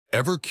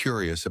Ever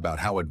curious about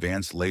how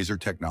advanced laser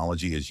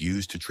technology is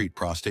used to treat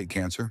prostate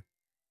cancer?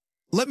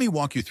 Let me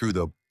walk you through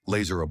the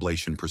laser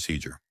ablation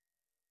procedure.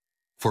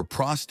 For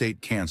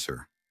prostate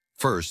cancer,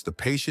 first, the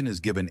patient is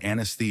given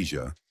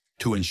anesthesia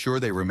to ensure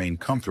they remain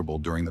comfortable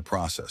during the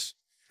process.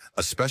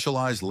 A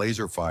specialized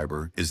laser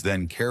fiber is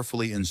then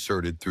carefully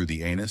inserted through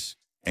the anus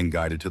and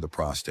guided to the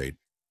prostate.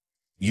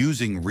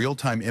 Using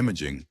real-time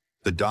imaging,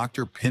 the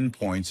doctor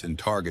pinpoints and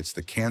targets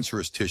the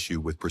cancerous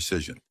tissue with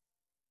precision.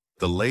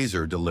 The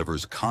laser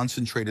delivers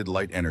concentrated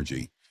light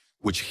energy,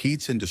 which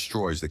heats and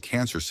destroys the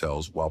cancer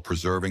cells while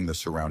preserving the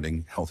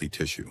surrounding healthy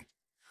tissue.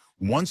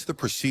 Once the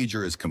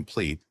procedure is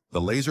complete,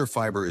 the laser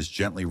fiber is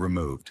gently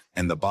removed,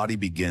 and the body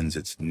begins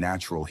its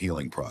natural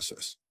healing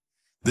process.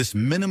 This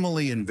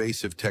minimally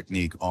invasive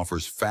technique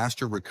offers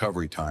faster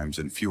recovery times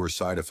and fewer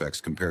side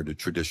effects compared to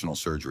traditional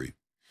surgery.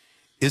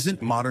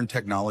 Isn't modern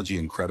technology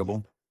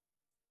incredible?